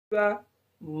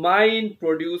Mind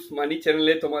produce মানি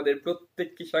চ্যানেলে তোমাদের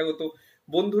প্রত্যেককে স্বাগত।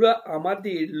 বন্ধুরা,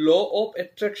 আমাদের law of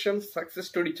attraction success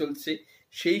story চলছে,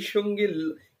 সেই সঙ্গে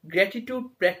গ্র্যাটিটিউড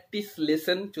প্র্যাকটিস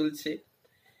লেসন চলছে।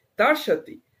 তার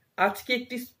সাথে আজকে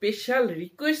একটি স্পেশাল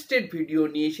রিকোয়েস্টেড ভিডিও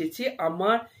নিয়ে এসেছি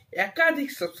আমার একাধিক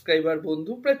সাবস্ক্রাইবার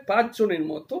বন্ধু, প্রায় 5 জনের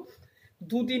মতো,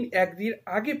 দুদিন একদিন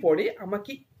আগে পরে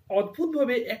আমাকে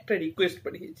অদ্ভুতভাবে একটা রিকোয়েস্ট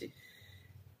পাঠিয়েছে।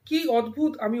 কি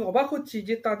অদ্ভুত, আমি অবাক হচ্ছি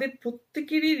যে তাদের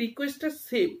প্রত্যেকেরই রিকোয়েস্টটা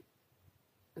সেম।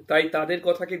 তাই তাদের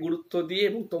কথাকে গুরুত্ব দিয়ে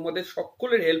এবং তোমাদের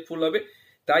সকলের হেল্পফুল হবে,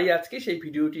 তাই আজকে সেই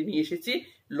ভিডিওটি নিয়ে এসেছি।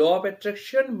 Law of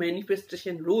attraction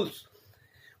manifestation rules,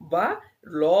 বা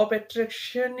ল অফ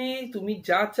অ্যাট্রাকশনে তুমি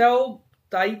যা চাও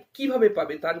তাই কিভাবে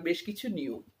পাবে তার বেশ কিছু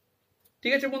নিয়ম।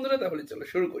 ঠিক আছে বন্ধুরা, তাহলে চলো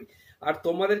শুরু করি। আর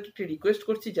তোমাদেরকে একটি রিকোয়েস্ট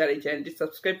করছি, যারা এই চ্যানেলটি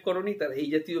সাবস্ক্রাইব করোনি তারা এই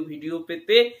জাতীয় ভিডিও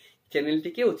পেতে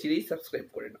চ্যানেলটিকে অচিরেই সাবস্ক্রাইব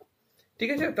করে নাও। ঠিক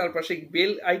আছে, তার পাশে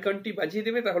বেল আইকনটি বাজিয়ে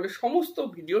দেবে, তাহলে সমস্ত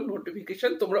ভিডিও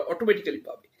নোটিফিকেশন তোমরা অটোমেটিক্যালি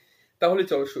পাবে। তাহলে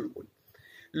চলো শুরু করি।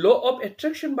 ল অফ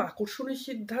অ্যাট্রাকশন বা আকর্ষণের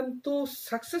সিদ্ধান্ত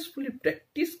সাকসেসফুলি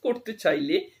প্র্যাকটিস করতে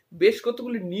চাইলে বেশ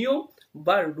কতগুলি নিয়ম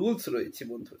বা রুলস রয়েছে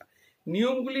বন্ধুরা।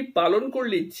 নিয়মগুলি পালন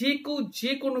করলে যে কেউ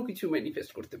যে কোনো কিছু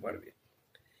ম্যানিফেস্ট করতে পারবে,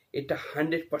 এটা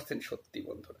 100% সত্যি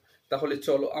বন্ধুরা। তাহলে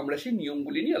চলো আমরা সেই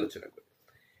নিয়মগুলি নিয়ে আলোচনা করি।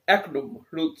 1 নম্বর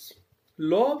rules,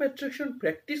 law of attraction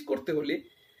practice করতে হলে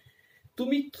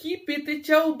তুমি কি পেতে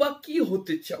চাও বা কি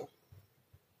হতে চাও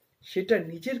সেটা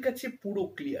নিজের কাছে পুরো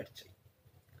ক্লিয়ার চাই।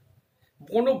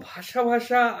 কোনো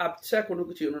ভাষা আবছা কোনো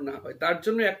কিছু যেন না হয়। তার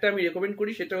জন্য একটা আমি রেকমেন্ড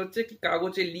করি, সেটা হচ্ছে কি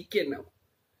কাগজে লিখে নাও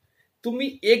তুমি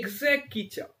এক্স্যাক্ট কি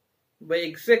চাও বা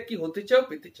এক্স্যাক্ট কি হতে চাও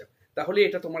পেতে চাও। তাহলে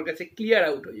এটা তোমার কাছে ক্লিয়ার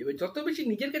আউট হয়ে যাবে। যত বেশি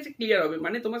নিজের কাছে ক্লিয়ার হবে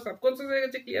মানে তোমার সাবকনসিয়াসের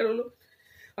কাছে ক্লিয়ার হলো,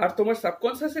 আর তোমার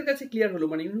সাবকনসিয়াসের কাছে ক্লিয়ার হলো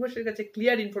মানে ইউনিভার্সের কাছে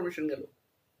ক্লিয়ার ইনফরমেশন গেল।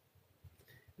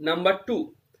 নাম্বার 2,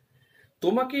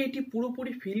 তোমাকে এটি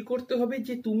পুরোপুরি ফিল করতে হবে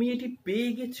যে তুমি এটি পেয়ে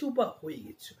গেছো বা হয়ে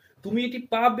গেছো। তুমি এটি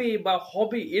পাবে বা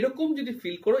হবে এরকম যদি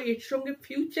ফিল করো, এর সঙ্গে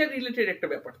ফিউচার রিলেটেড একটা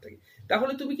ব্যাপার থাকে,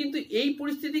 তাহলে তুমি কিন্তু এই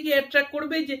পরিস্থিতিকে অ্যাট্রাক্ট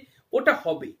করবে যে ওটা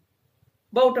হবে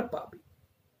বা ওটা পাবে।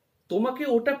 তোমাকে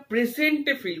ওটা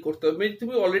প্রেজেন্টে ফিল করতে হবে,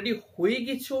 তুমি অলরেডি হয়ে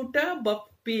গেছো ওটা বা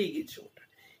পেয়ে গেছো ওটা।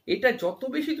 এটা যত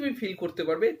বেশি তুমি ফিল করতে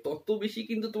পারবে তত বেশি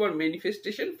কিন্তু তোমার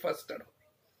ম্যানিফেস্টেশন ফাস্টার হবে।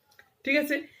 ঠিক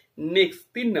আছে, নেক্সট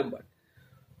 3 নাম্বার,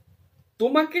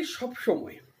 তোমাকে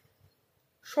সবসময়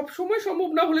সম্ভব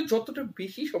না হলে যতটা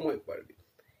বেশি সময় পারবে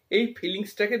এই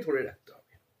ফিলিংসটাকে ধরে রাখতে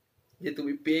হবে যে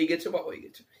তুমি পেয়ে গেছো বা হয়ে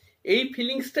গেছো। এই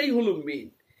ফিলিংসটাই হলো মেইন।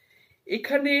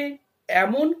 এখানে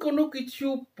এমন কোনো কিছু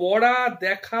পড়া,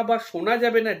 দেখা বা শোনা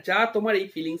যাবে না যা তোমার এই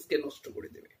ফিলিংসকে নষ্ট করে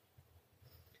দেবে।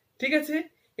 ঠিক আছে,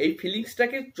 এই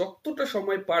ফিলিংসটাকে যতটা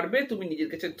সময় পারবে তুমি নিজের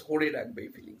কাছে ধরে রাখবে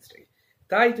এই ফিলিংসটাকে।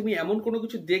 তাই তুমি এমন কোনো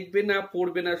কিছু দেখবে না,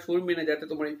 পড়বে না, শুনবে না যাতে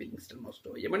তোমার এই ফিলিংসটা নষ্ট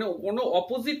হয়ে যায়, মানে কোনো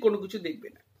অপোজিট কোনো কিছু দেখবে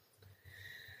না।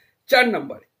 4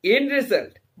 নাম্বার, এন্ড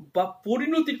রেজাল্ট বা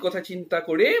পরিণতির কথা চিন্তা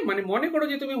করে, মানে মনে করো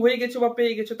যে তুমি হয়ে গেছো বা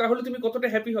পেয়ে গেছো, তাহলে তুমি কতটা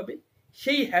হ্যাপি হবে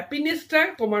সেই হ্যাপিনেসটা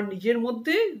তোমার নিজের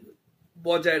মধ্যে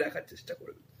বজায় রাখার চেষ্টা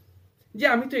করবে, যে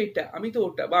আমি তো এটা, আমি তো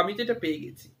ওটা, বা আমি তো এটা পেয়ে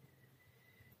গেছি।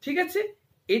 ঠিক আছে,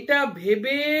 এটা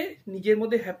ভেবে নিজের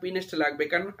মধ্যে হ্যাপিনেসটা লাগবে।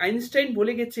 কারণ আইনস্টাইন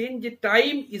বলে গেছেন যে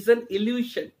টাইম ইজ অ্যান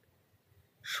ইলিউশন।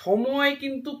 সময়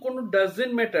কিন্তু কোনো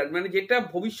ডাজেন্ট ম্যাটার, মানে যেটা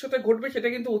ভবিষ্যতে ঘটবে সেটা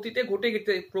কিন্তু অতীতে ঘটে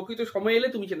গেছে, প্রকৃত সময় এলে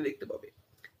তুমি সেটা দেখতে পাবে।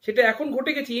 সেটা এখন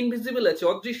ঘটে গেছে, ইনভিজিবল আছে,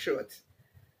 অদৃশ্য আছে।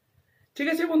 ঠিক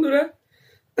আছে বন্ধুরা,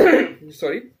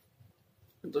 সরি।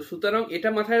 তো সুতরাং এটা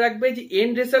মাথায় রাখবে যে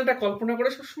এন্ড রেজাল্টটা কল্পনা করে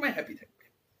সবসময় হ্যাপি থাকবে।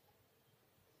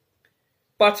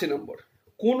 5 নম্বর,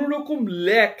 কোন রকম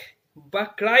ল্যাক বা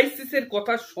ক্রাইসিসের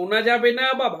কথা শোনা যাবে না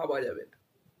বা ভাবা যাবে না।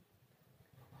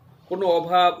 কোনো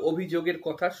অভাব অভিযোগের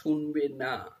কথা শুনবে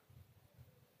না।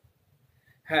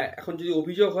 হ্যাঁ, এখন যদি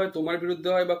অভিযোগ হয় তোমার বিরুদ্ধে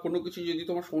হয় বা কোনো কিছু যদি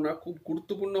তোমার শোনা খুব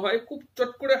গুরুত্বপূর্ণ হয়, খুব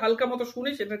চট করে হালকা মতো শুনে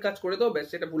সেটার কাজ করে দাও, ব্যাস,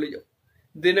 সেটা ভুলে যাও।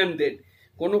 দেন অ্যান্ড দেন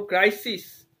কোনো ক্রাইসিস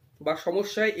বা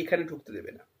সমস্যায় এখানে ঢুকতে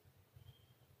দেবে না।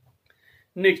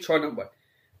 নেক্সট 6 নম্বর,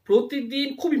 প্রতিদিন,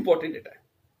 খুব ইম্পর্টেন্ট এটা,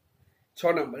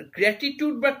 6 নম্বর,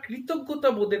 গ্র্যাটিটিউড বা কৃতজ্ঞতা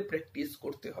বোধের প্র্যাকটিস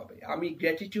করতে হবে। আমি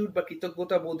গ্র্যাটিটিউড বা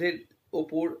কৃতজ্ঞতা বোধের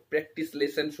ওপর প্র্যাকটিস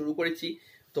লেসন শুরু করেছি,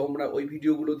 তোমরা ওই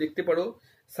ভিডিওগুলো দেখতে পারো,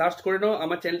 সার্চ করে নাও।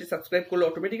 আমার চ্যানেলটি সাবস্ক্রাইব করলে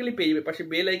অটোমেটিক্যালি পেয়ে যাবে, পাশে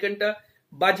বেল আইকনটা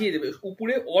বাজিয়ে দেবে,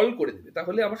 উপরে অল করে দেবে,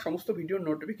 তাহলে আমার সমস্ত ভিডিওর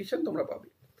নোটিফিকেশন তোমরা পাবে।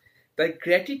 তাই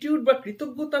গ্র্যাটিটিউড বা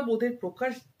কৃতজ্ঞতা বোধের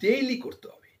প্রকাশ ডেইলি করতে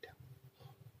হবে এটা।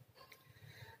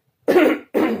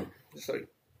 সরি।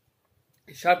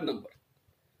 7 নম্বর,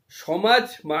 সমাজ,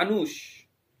 মানুষ,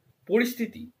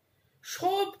 পরিস্থিতি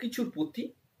সব কিছুর প্রতি,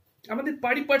 আমাদের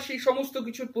পারিপার্শ্বিক সমস্ত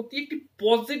কিছুর প্রতি একটি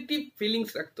পজিটিভ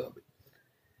ফিলিংস রাখতে হবে।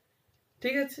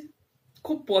 ঠিক আছে,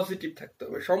 খুব পজিটিভ থাকতে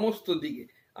হবে সমস্ত দিকে,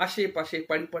 আশেপাশে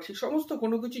পারিপার্শ্বিক সমস্ত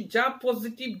কোনো কিছু যা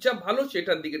পজিটিভ, যা ভালো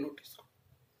সেটার দিকে নোটিস করো।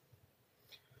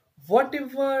 What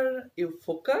ever you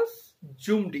focus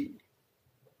জুমড in,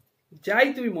 যাই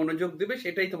তুমি মনোযোগ দেবে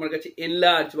সেটাই তোমার কাছে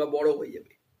এনলার্জ বা বড় হয়ে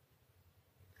যাবে।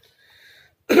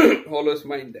 Always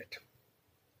mind that.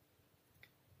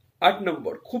 8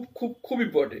 নম্বর, খুব খুব খুব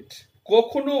ইম্পর্টেন্ট,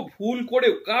 কখনো ভুল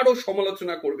করেও কারো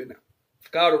সমালোচনা করবে না,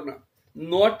 কারো না,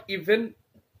 not even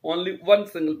only one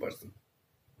single person.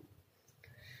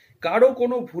 কারো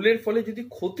কোনো ভুলের ফলে যদি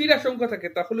ক্ষতির আশঙ্কা থাকে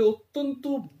তাহলে অত্যন্ত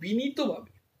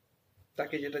বিনীতভাবে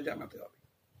তাকে যেটা জানাতে হবে,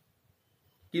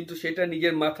 কিন্তু সেটা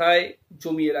নিজের মাথায়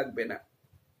জমিয়ে রাখবে না।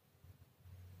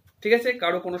 ঠিক আছে,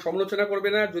 কারো কোনো সমালোচনা করবে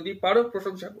না, যদি পারো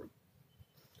প্রশংসা করবে।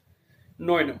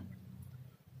 9 নম্বর,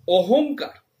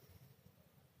 অহংকার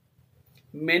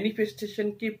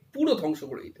ম্যানিফেস্টেশনকে পুরো ধ্বংস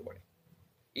করে দিতে পারে।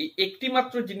 এই একটি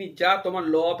মাত্র জিনিস যা তোমার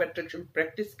ল অফ অ্যাট্রাকশন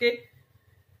প্র্যাকটিসকে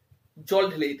জল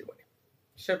ঢেলে দিতে পারে,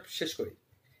 সব শেষ করে।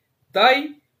 তাই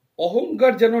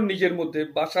অহংকার যেন নিজের মধ্যে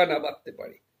বাসা না বাঁধতে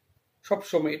পারে,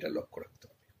 সবসময় এটা লক্ষ্য রাখতে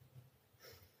হবে।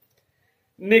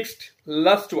 নেক্সট,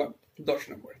 লাস্ট ওয়ান, 10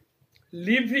 নম্বর,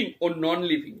 লিভিং ও নন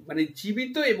লিভিং, মানে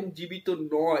জীবিত এবং জীবিত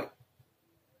নয়,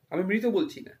 আমি মৃত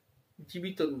বলছি না,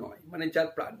 জীবিত নয় মানে যার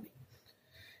প্রাণ নেই,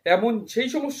 এমন সেই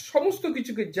সমস্ত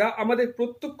কিছুকে যা আমাদের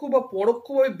প্রত্যক্ষ বা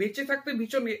পরোক্ষভাবে বেঁচে থাকতে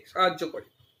ভীষণ সাহায্য করে।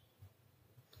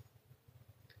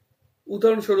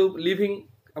 উদাহরণস্বরূপ লিভিং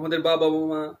আমাদের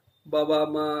বাবা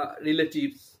মা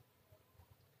রিলেটিভস।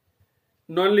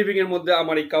 নন লিভিং এর মধ্যে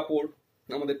আমার এই কাপড়,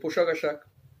 আমাদের পোশাক আশাক,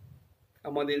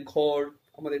 আমাদের ঘর,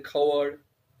 আমাদের খাওয়ার,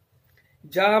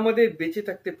 যা আমাদের বেঁচে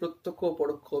থাকতে প্রত্যক্ষ ও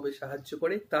পরোক্ষভাবে সাহায্য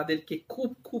করে, তাদেরকে খুব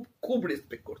খুব খুব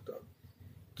রেসপেক্ট করতে হবে।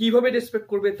 কিভাবে রেসপেক্ট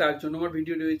করবে তার জন্য আমার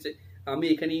ভিডিও রয়েছে, আমি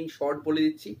এখানে ইন শর্ট বলে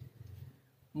দিচ্ছি।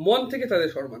 মন থেকে তাদের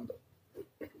সম্মান দাও,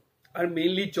 আর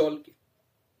মেইনলি জলকে।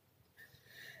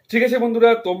 ঠিক আছে বন্ধুরা,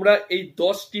 তোমরা এই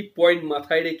 10টি পয়েন্ট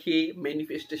মাথায় রেখে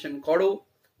ম্যানিফেস্টেশন করো,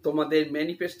 তোমাদের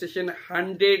ম্যানিফেস্টেশন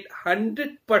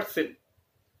 100%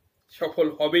 সফল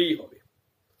হবেই হবে।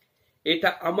 এটা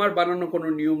আমার বানানো কোনো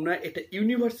নিয়ম না, এটা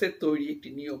ইউনিভার্সের তৈরি একটি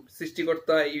নিয়ম।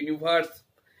 সৃষ্টিকর্তা, ইউনিভার্স,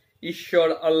 ঈশ্বর,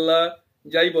 আল্লাহ,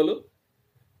 যাই বলো,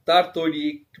 তার তৈরি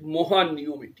একটি মহান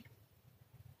নিয়ম এটি।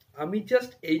 আমি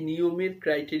জাস্ট এই নিয়মের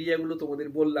ক্রাইটেরিয়াগুলো তোমাদের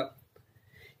বললাম।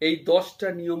 এই 10টা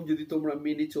নিয়ম যদি তোমরা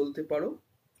মেনে চলতে পারো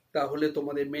তাহলে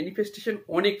তোমাদের ম্যানিফেস্টেশন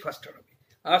অনেক ফাস্টার হবে।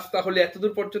 আজ তাহলে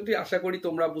এতদূর পর্যন্তই, আশা করি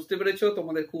তোমরা বুঝতে পেরেছো,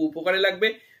 তোমাদের খুব উপকারে লাগবে।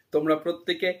 তোমরা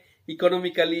প্রত্যেকে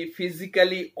ইকোনমিক্যালি,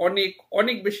 ফিজিক্যালি অনেক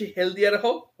অনেক বেশি হেলদিয়ার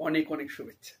হও। অনেক অনেক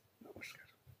শুভেচ্ছা।